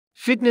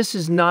Fitness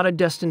is not a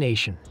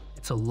destination.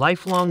 It's a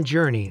lifelong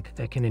journey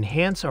that can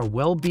enhance our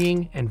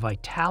well-being and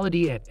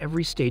vitality at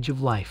every stage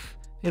of life.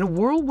 In a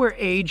world where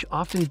age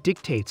often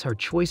dictates our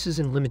choices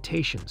and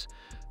limitations,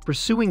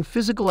 pursuing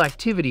physical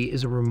activity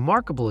is a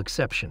remarkable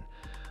exception.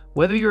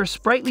 Whether you're a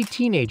sprightly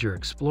teenager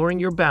exploring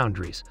your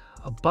boundaries,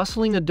 a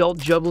bustling adult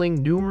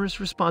juggling numerous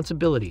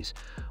responsibilities,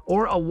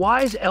 or a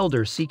wise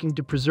elder seeking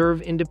to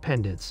preserve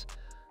independence,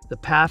 the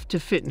path to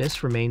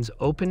fitness remains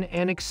open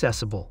and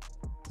accessible.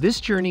 This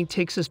journey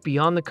takes us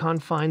beyond the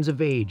confines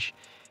of age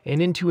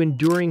and into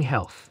enduring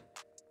health.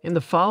 In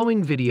the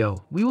following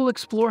video, we will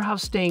explore how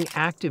staying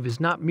active is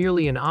not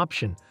merely an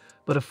option,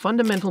 but a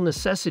fundamental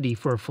necessity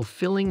for a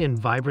fulfilling and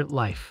vibrant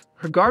life.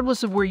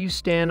 Regardless of where you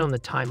stand on the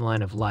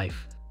timeline of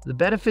life, the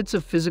benefits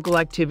of physical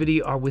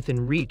activity are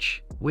within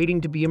reach,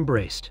 waiting to be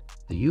embraced.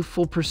 The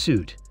youthful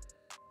pursuit.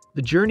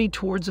 The journey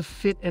towards a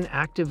fit and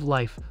active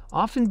life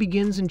often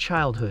begins in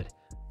childhood.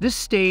 This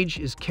stage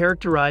is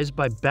characterized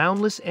by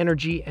boundless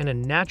energy and a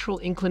natural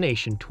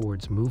inclination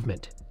towards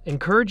movement.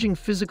 Encouraging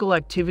physical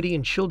activity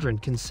in children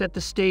can set the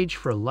stage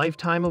for a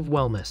lifetime of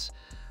wellness.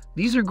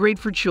 These are great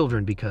for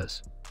children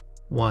because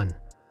 1.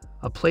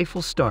 A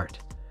playful start.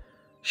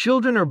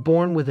 Children are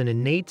born with an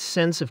innate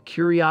sense of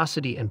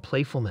curiosity and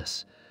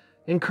playfulness.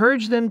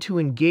 Encourage them to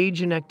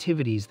engage in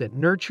activities that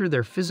nurture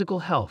their physical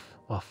health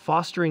while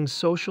fostering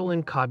social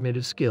and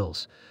cognitive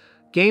skills.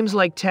 Games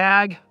like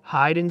tag,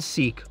 hide and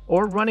seek,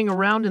 or running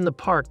around in the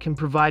park can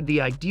provide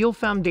the ideal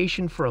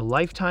foundation for a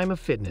lifetime of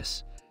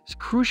fitness. It's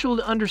crucial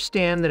to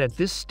understand that at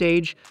this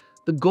stage,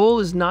 the goal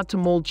is not to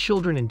mold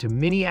children into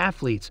mini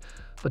athletes,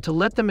 but to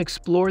let them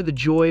explore the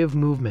joy of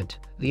movement.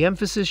 The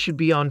emphasis should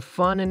be on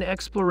fun and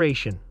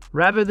exploration,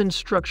 rather than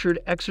structured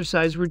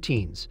exercise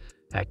routines.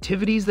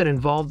 Activities that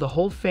involve the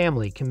whole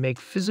family can make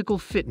physical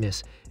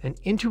fitness an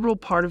integral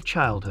part of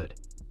childhood.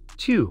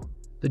 2.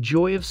 The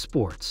joy of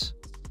sports.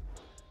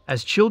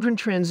 As children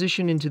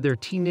transition into their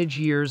teenage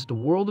years, the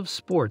world of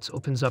sports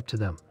opens up to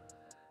them.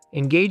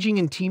 Engaging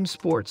in team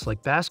sports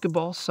like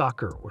basketball,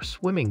 soccer, or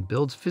swimming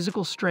builds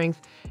physical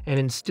strength and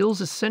instills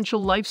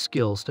essential life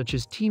skills such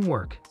as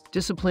teamwork,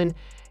 discipline,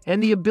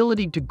 and the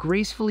ability to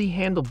gracefully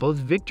handle both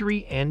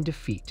victory and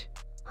defeat.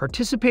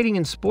 Participating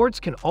in sports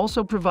can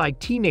also provide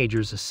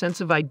teenagers a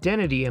sense of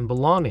identity and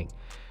belonging.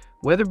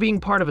 Whether being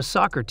part of a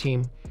soccer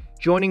team,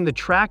 joining the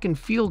track and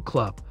field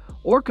club,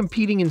 or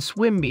competing in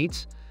swim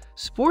meets,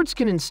 sports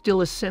can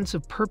instill a sense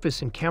of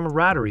purpose and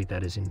camaraderie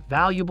that is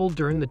invaluable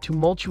during the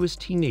tumultuous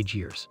teenage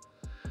years.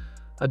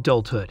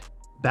 Adulthood.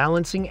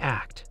 Balancing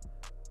act.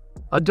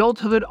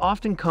 Adulthood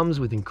often comes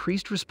with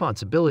increased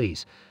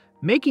responsibilities,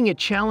 making it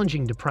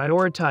challenging to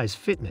prioritize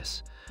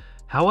fitness.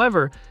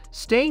 However,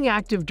 staying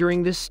active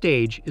during this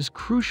stage is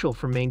crucial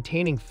for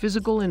maintaining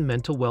physical and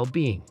mental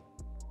well-being.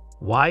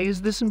 Why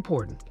is this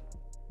important?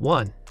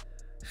 1.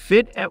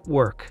 Fit at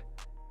work.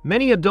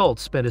 Many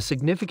adults spend a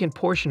significant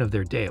portion of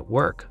their day at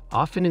work,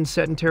 often in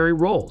sedentary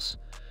roles.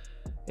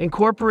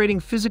 Incorporating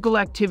physical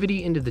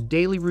activity into the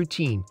daily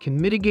routine can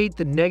mitigate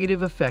the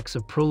negative effects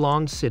of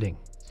prolonged sitting.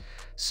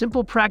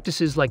 Simple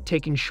practices like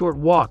taking short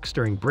walks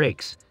during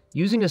breaks,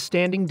 using a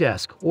standing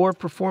desk, or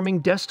performing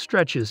desk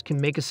stretches can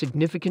make a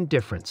significant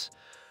difference.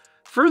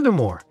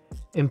 Furthermore,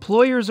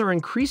 employers are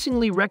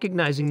increasingly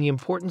recognizing the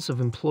importance of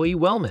employee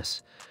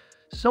wellness.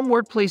 Some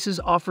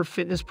workplaces offer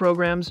fitness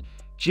programs,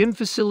 gym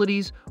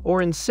facilities,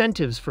 or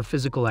incentives for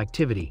physical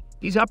activity.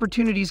 These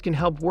opportunities can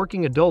help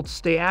working adults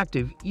stay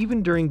active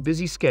even during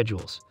busy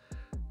schedules.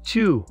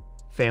 2.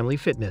 Family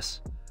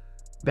fitness.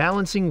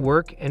 Balancing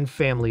work and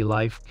family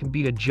life can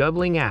be a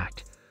juggling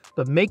act,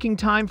 but making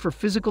time for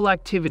physical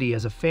activity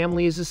as a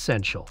family is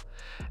essential.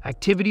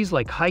 Activities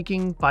like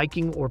hiking,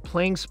 biking, or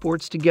playing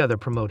sports together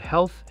promote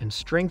health and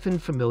strengthen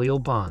familial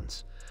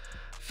bonds.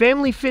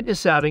 Family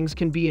fitness outings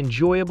can be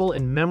enjoyable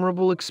and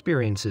memorable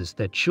experiences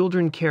that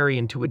children carry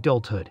into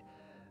adulthood.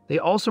 They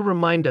also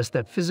remind us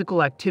that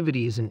physical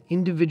activity is an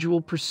individual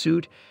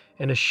pursuit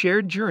and a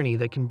shared journey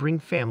that can bring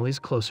families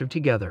closer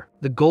together.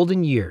 The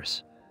golden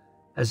years.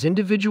 As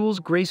individuals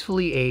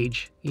gracefully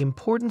age, the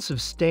importance of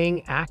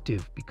staying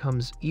active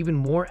becomes even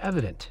more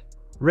evident.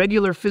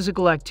 Regular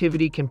physical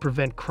activity can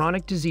prevent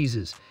chronic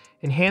diseases,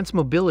 enhance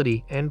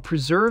mobility, and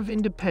preserve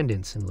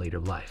independence in later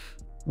life.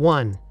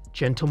 1.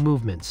 Gentle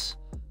movements.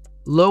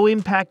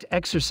 Low-impact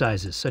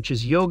exercises such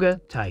as yoga,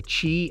 tai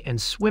chi, and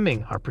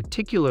swimming are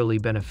particularly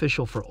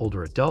beneficial for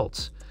older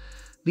adults.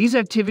 These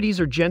activities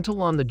are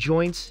gentle on the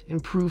joints,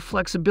 improve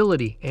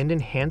flexibility, and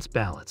enhance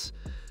balance.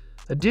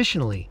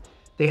 Additionally,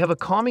 they have a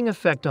calming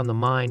effect on the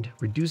mind,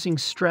 reducing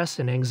stress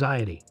and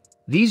anxiety.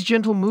 These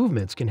gentle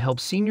movements can help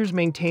seniors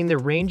maintain their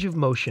range of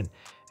motion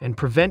and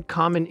prevent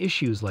common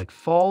issues like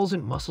falls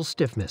and muscle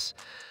stiffness.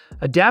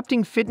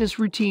 Adapting fitness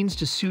routines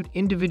to suit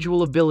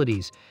individual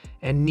abilities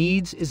and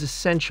needs is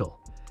essential,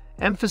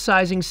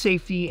 emphasizing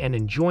safety and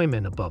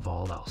enjoyment above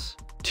all else.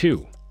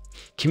 2.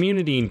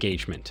 Community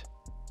engagement.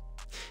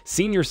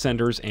 Senior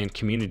centers and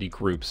community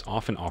groups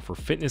often offer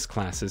fitness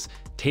classes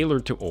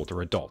tailored to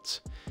older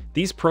adults.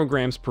 These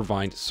programs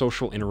provide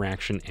social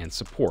interaction and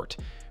support,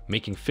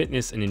 making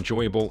fitness an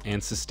enjoyable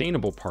and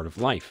sustainable part of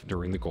life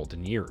during the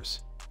golden years.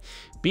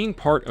 Being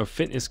part of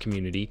fitness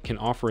community can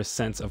offer a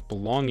sense of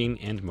belonging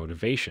and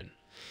motivation.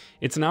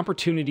 It's an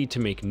opportunity to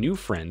make new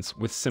friends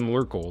with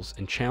similar goals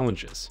and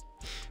challenges.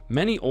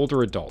 Many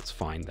older adults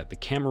find that the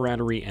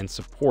camaraderie and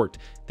support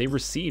they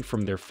receive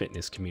from their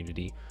fitness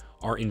community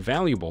are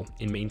invaluable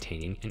in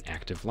maintaining an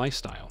active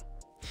lifestyle.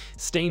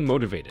 Staying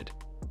motivated.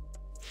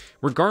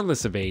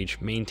 Regardless of age,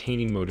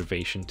 maintaining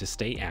motivation to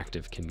stay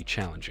active can be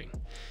challenging.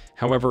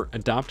 However,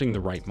 adopting the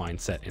right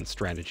mindset and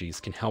strategies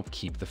can help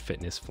keep the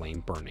fitness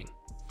flame burning.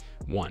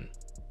 1.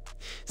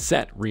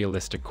 Set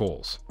realistic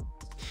goals.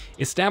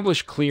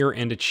 Establish clear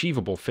and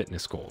achievable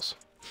fitness goals.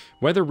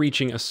 Whether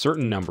reaching a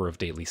certain number of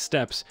daily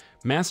steps,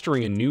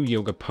 mastering a new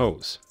yoga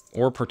pose,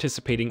 or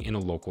participating in a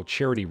local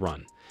charity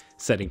run,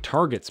 setting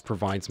targets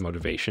provides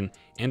motivation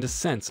and a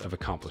sense of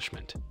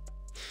accomplishment.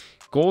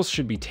 Goals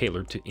should be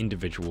tailored to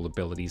individual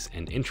abilities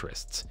and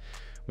interests.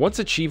 What's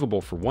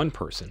achievable for one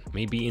person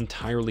may be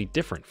entirely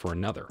different for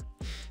another.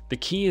 The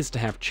key is to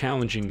have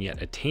challenging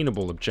yet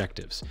attainable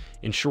objectives,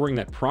 ensuring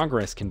that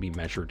progress can be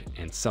measured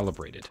and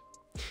celebrated.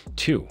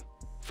 2.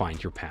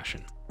 Find your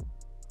passion.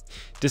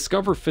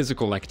 Discover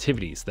physical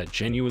activities that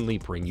genuinely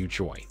bring you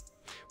joy.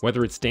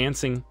 Whether it's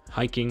dancing,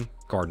 hiking,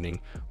 gardening,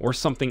 or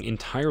something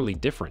entirely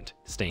different,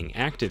 staying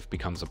active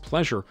becomes a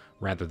pleasure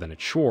rather than a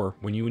chore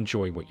when you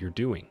enjoy what you're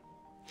doing.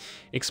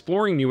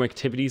 Exploring new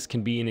activities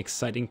can be an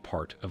exciting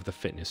part of the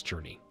fitness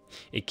journey.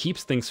 It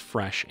keeps things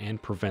fresh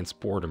and prevents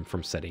boredom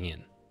from setting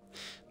in.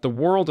 The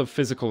world of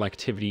physical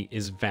activity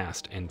is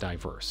vast and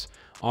diverse,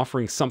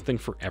 offering something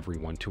for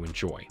everyone to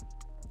enjoy.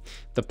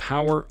 The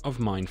power of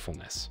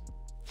mindfulness.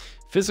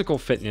 Physical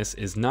fitness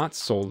is not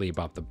solely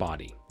about the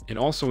body, it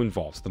also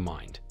involves the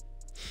mind.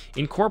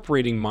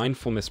 Incorporating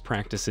mindfulness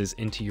practices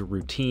into your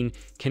routine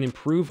can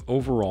improve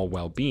overall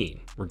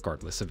well-being,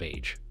 regardless of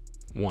age.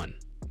 1.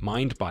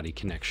 Mind-body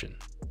connection.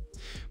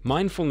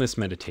 Mindfulness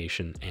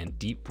meditation and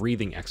deep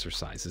breathing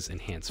exercises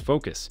enhance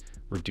focus,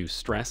 reduce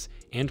stress,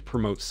 and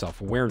promote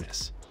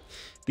self-awareness.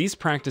 These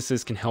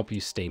practices can help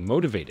you stay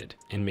motivated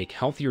and make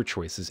healthier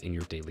choices in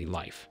your daily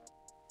life.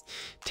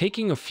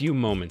 Taking a few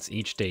moments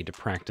each day to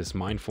practice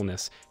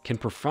mindfulness can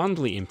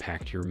profoundly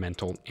impact your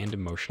mental and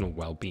emotional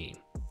well-being.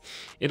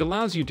 It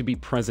allows you to be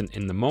present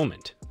in the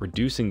moment,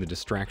 reducing the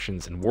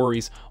distractions and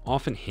worries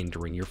often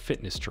hindering your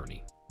fitness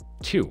journey.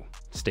 2.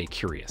 Stay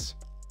curious.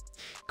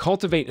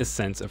 Cultivate a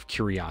sense of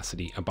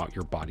curiosity about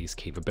your body's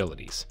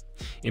capabilities.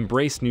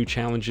 Embrace new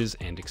challenges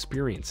and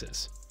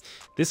experiences.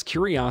 This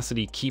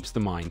curiosity keeps the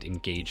mind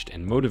engaged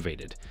and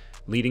motivated,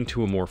 leading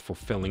to a more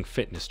fulfilling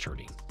fitness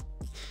journey.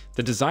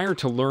 The desire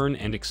to learn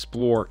and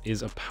explore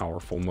is a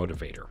powerful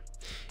motivator.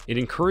 It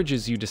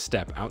encourages you to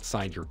step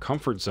outside your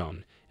comfort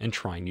zone and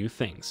try new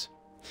things.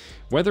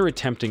 Whether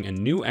attempting a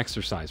new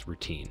exercise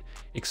routine,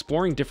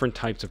 exploring different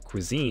types of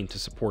cuisine to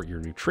support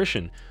your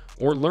nutrition,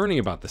 or learning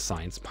about the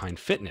science behind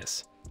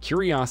fitness,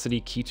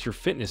 curiosity keeps your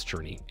fitness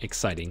journey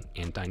exciting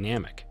and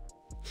dynamic.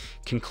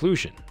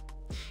 Conclusion.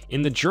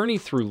 In the journey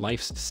through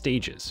life's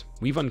stages,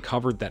 we've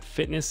uncovered that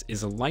fitness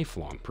is a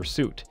lifelong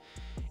pursuit.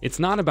 It's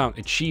not about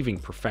achieving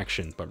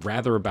perfection, but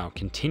rather about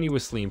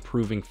continuously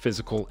improving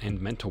physical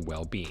and mental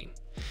well-being.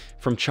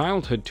 From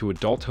childhood to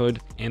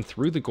adulthood and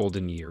through the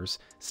golden years,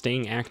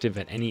 staying active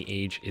at any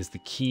age is the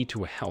key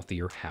to a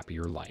healthier,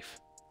 happier life.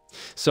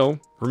 So,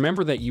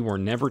 remember that you are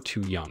never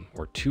too young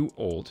or too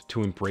old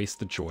to embrace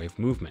the joy of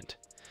movement.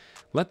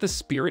 Let the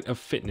spirit of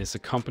fitness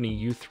accompany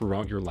you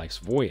throughout your life's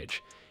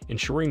voyage,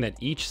 ensuring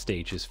that each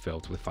stage is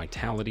filled with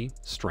vitality,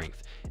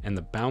 strength, and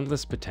the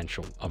boundless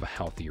potential of a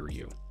healthier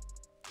you.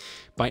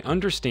 By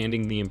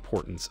understanding the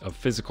importance of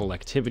physical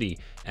activity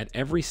at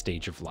every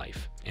stage of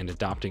life and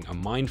adopting a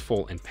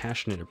mindful and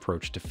passionate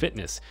approach to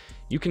fitness,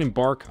 you can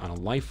embark on a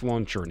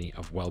lifelong journey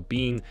of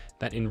well-being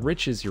that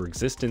enriches your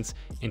existence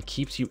and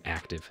keeps you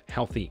active,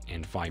 healthy,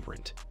 and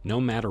vibrant, no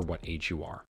matter what age you are.